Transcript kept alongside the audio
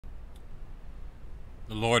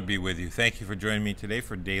The Lord be with you. Thank you for joining me today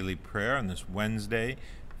for daily prayer on this Wednesday,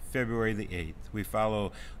 February the 8th. We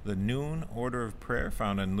follow the noon order of prayer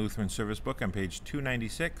found in Lutheran Service Book on page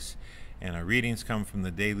 296, and our readings come from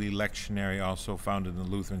the daily lectionary also found in the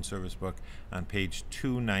Lutheran Service Book on page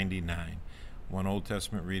 299. One Old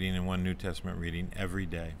Testament reading and one New Testament reading every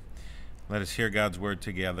day. Let us hear God's word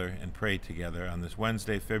together and pray together on this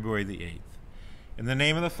Wednesday, February the 8th. In the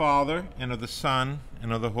name of the Father, and of the Son,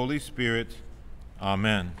 and of the Holy Spirit,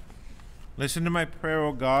 Amen. Listen to my prayer,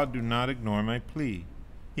 O God. Do not ignore my plea.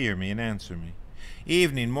 Hear me and answer me.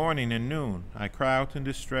 Evening, morning, and noon, I cry out in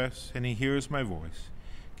distress, and he hears my voice.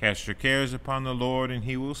 Cast your cares upon the Lord, and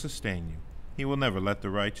he will sustain you. He will never let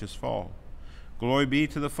the righteous fall. Glory be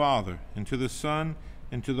to the Father, and to the Son,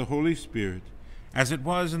 and to the Holy Spirit, as it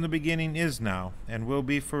was in the beginning, is now, and will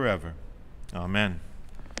be forever. Amen.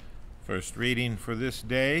 First reading for this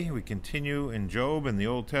day, we continue in Job in the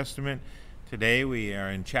Old Testament. Today we are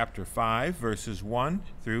in chapter 5, verses 1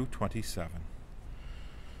 through 27.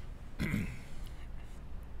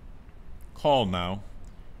 Call now.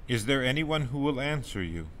 Is there anyone who will answer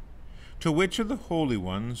you? To which of the holy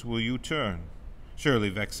ones will you turn? Surely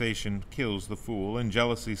vexation kills the fool, and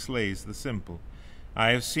jealousy slays the simple. I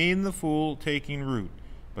have seen the fool taking root,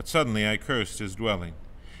 but suddenly I cursed his dwelling.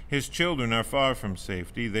 His children are far from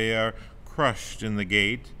safety. They are crushed in the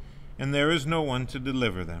gate, and there is no one to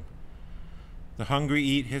deliver them. The hungry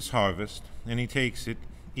eat his harvest, and he takes it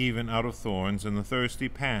even out of thorns, and the thirsty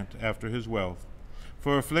pant after his wealth.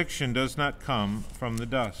 For affliction does not come from the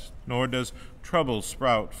dust, nor does trouble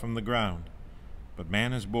sprout from the ground. But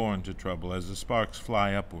man is born to trouble, as the sparks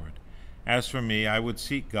fly upward. As for me, I would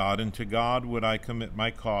seek God, and to God would I commit my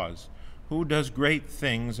cause, who does great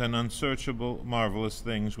things and unsearchable, marvelous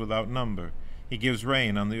things without number. He gives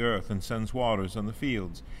rain on the earth and sends waters on the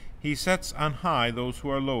fields. He sets on high those who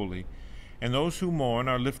are lowly, and those who mourn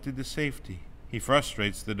are lifted to safety. He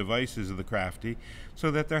frustrates the devices of the crafty, so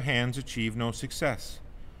that their hands achieve no success.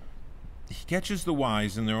 He catches the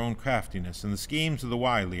wise in their own craftiness, and the schemes of the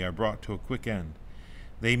wily are brought to a quick end.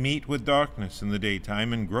 They meet with darkness in the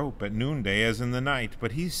daytime, and grope at noonday as in the night.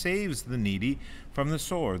 But he saves the needy from the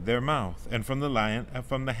sword, their mouth, and from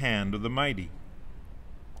the hand of the mighty.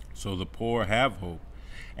 So the poor have hope,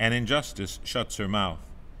 and injustice shuts her mouth.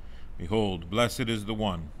 Behold, blessed is the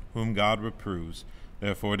one whom God reproves.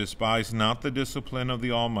 Therefore despise not the discipline of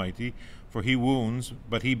the Almighty, for he wounds,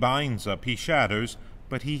 but he binds up, he shatters,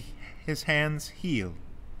 but his hands heal.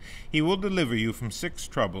 He will deliver you from 6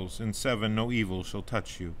 troubles, in 7 no evil shall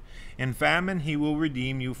touch you. In famine he will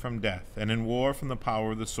redeem you from death, and in war from the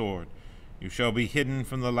power of the sword. You shall be hidden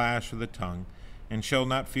from the lash of the tongue, and shall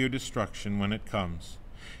not fear destruction when it comes.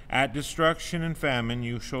 At destruction and famine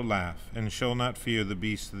you shall laugh, and shall not fear the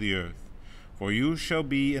beasts of the earth. For you shall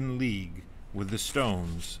be in league with the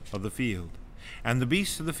stones of the field, and the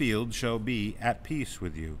beasts of the field shall be at peace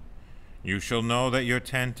with you. You shall know that your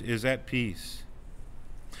tent is at peace,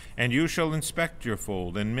 and you shall inspect your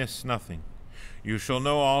fold and miss nothing. You shall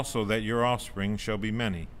know also that your offspring shall be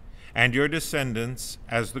many, and your descendants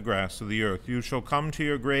as the grass of the earth. You shall come to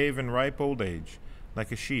your grave in ripe old age,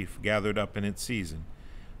 like a sheaf gathered up in its season.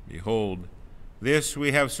 Behold, this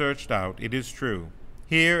we have searched out, it is true.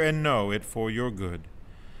 Hear and know it for your good.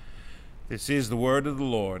 This is the word of the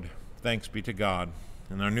Lord. Thanks be to God.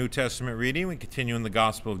 In our New Testament reading, we continue in the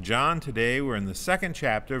Gospel of John. Today we're in the 2nd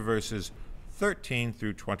chapter, verses 13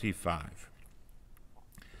 through 25.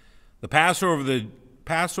 The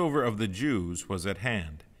Passover of the Jews was at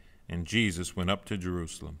hand, and Jesus went up to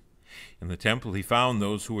Jerusalem. In the temple he found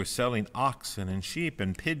those who were selling oxen and sheep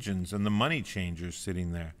and pigeons, and the money changers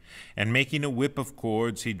sitting there. And making a whip of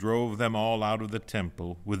cords, he drove them all out of the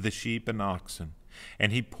temple with the sheep and oxen.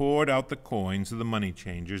 And he poured out the coins of the money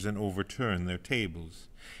changers and overturned their tables.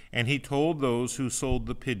 And he told those who sold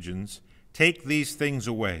the pigeons, "Take these things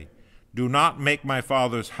away. Do not make my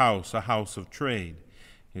Father's house a house of trade."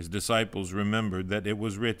 His disciples remembered that it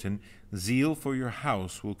was written, "Zeal for your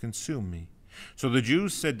house will consume me." So the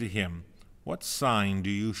Jews said to him, "What sign do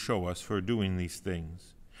you show us for doing these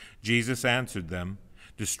things?" Jesus answered them,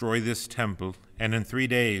 "Destroy this temple, and in 3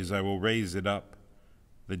 days I will raise it up."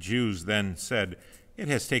 The Jews then said, "It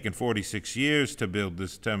has taken 46 years to build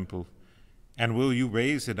this temple, and will you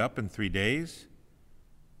raise it up in 3 days?"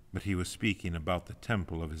 But he was speaking about the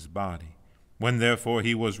temple of his body. When therefore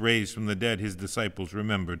he was raised from the dead, his disciples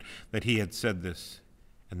remembered that he had said this,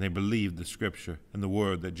 and they believed the scripture and the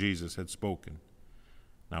word that Jesus had spoken.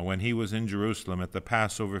 Now when he was in Jerusalem at the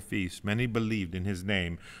Passover feast, many believed in his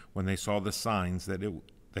name when they saw the signs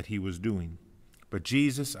that he was doing. But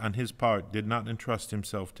Jesus, on his part, did not entrust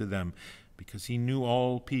himself to them, because he knew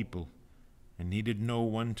all people, and needed no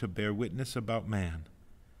one to bear witness about man,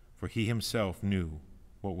 for he himself knew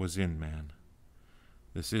what was in man.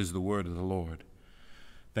 This is the word of the Lord.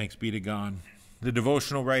 Thanks be to God. The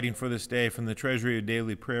devotional writing for this day from the Treasury of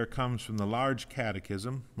Daily Prayer comes from the Large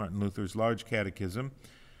Catechism, Martin Luther's Large Catechism,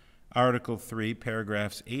 Article 3,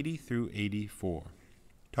 paragraphs 80 through 84,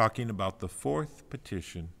 talking about the fourth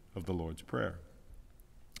petition of the Lord's Prayer.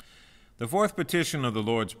 The fourth petition of the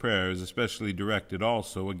Lord's Prayer is especially directed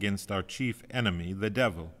also against our chief enemy, the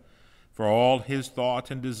devil, for all his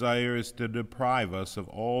thought and desire is to deprive us of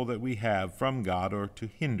all that we have from God or to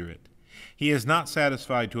hinder it. He is not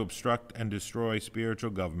satisfied to obstruct and destroy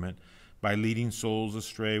spiritual government by leading souls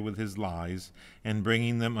astray with his lies and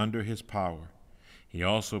bringing them under his power. He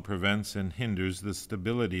also prevents and hinders the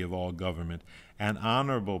stability of all government and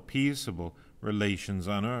honorable, peaceable relations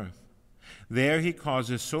on earth. There he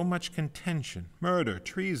causes so much contention, murder,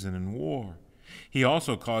 treason, and war. He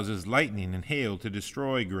also causes lightning and hail to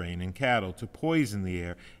destroy grain and cattle, to poison the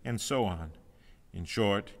air, and so on. In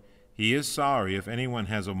short, he is sorry if anyone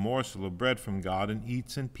has a morsel of bread from God and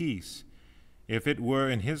eats in peace. If it were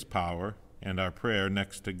in his power, and our prayer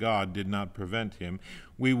next to God did not prevent him,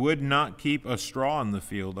 we would not keep a straw in the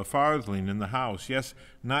field, a farthing in the house, yes,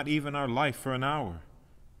 not even our life for an hour.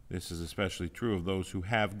 This is especially true of those who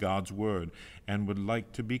have God's word and would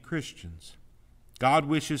like to be Christians. God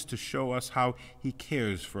wishes to show us how he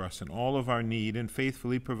cares for us in all of our need and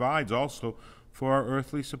faithfully provides also for our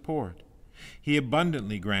earthly support. He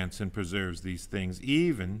abundantly grants and preserves these things,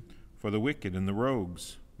 even for the wicked and the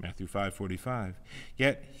rogues. Matthew 5:45.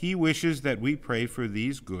 Yet he wishes that we pray for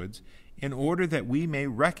these goods in order that we may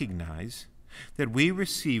recognize that we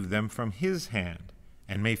receive them from his hand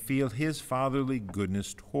and may feel his fatherly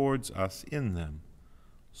goodness towards us in them.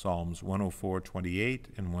 Psalms 104:28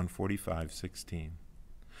 and 145:16.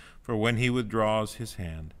 For when he withdraws his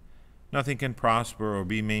hand, nothing can prosper or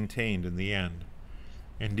be maintained in the end.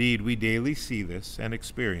 Indeed, we daily see this and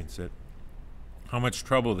experience it. How much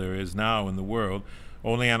trouble there is now in the world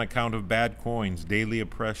only on account of bad coins, daily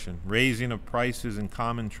oppression, raising of prices in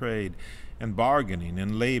common trade, and bargaining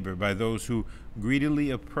in labor by those who greedily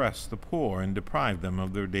oppress the poor and deprive them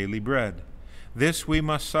of their daily bread. This we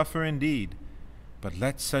must suffer indeed, but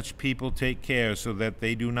let such people take care so that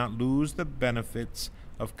they do not lose the benefits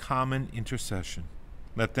of common intercession.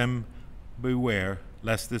 Let them beware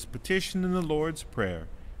lest this petition in the Lord's Prayer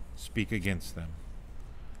speak against them.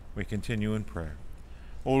 We continue in prayer.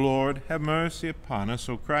 O Lord, have mercy upon us.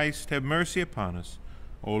 O Christ, have mercy upon us.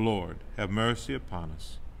 O Lord, have mercy upon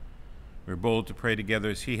us. We're bold to pray together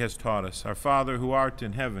as he has taught us. Our Father, who art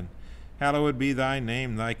in heaven, hallowed be thy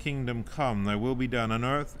name. Thy kingdom come, thy will be done on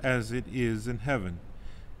earth as it is in heaven.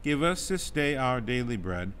 Give us this day our daily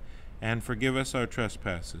bread, and forgive us our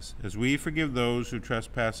trespasses, as we forgive those who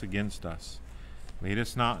trespass against us. Lead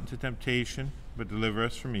us not into temptation, but deliver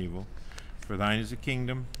us from evil. For thine is the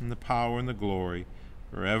kingdom, and the power, and the glory,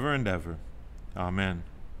 forever and ever. Amen.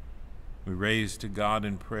 We raise to God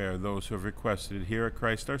in prayer those who have requested, here at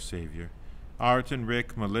Christ our Savior, Art and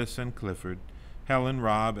Rick, Melissa and Clifford, Helen,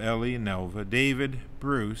 Rob, Ellie, and Nelva, David,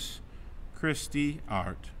 Bruce, Christy,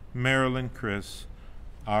 Art, Marilyn, Chris,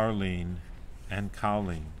 Arlene, and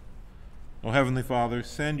Colleen. O Heavenly Father,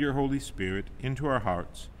 send your Holy Spirit into our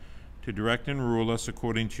hearts to direct and rule us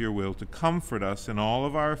according to your will, to comfort us in all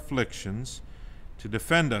of our afflictions, to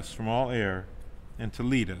defend us from all error, and to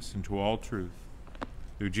lead us into all truth.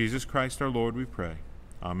 Through Jesus Christ our Lord we pray.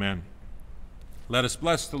 Amen. Let us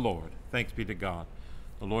bless the Lord. Thanks be to God.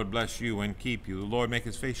 The Lord bless you and keep you. The Lord make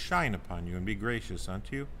his face shine upon you and be gracious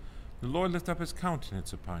unto you. The Lord lift up his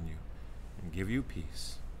countenance upon you and give you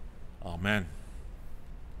peace. Amen.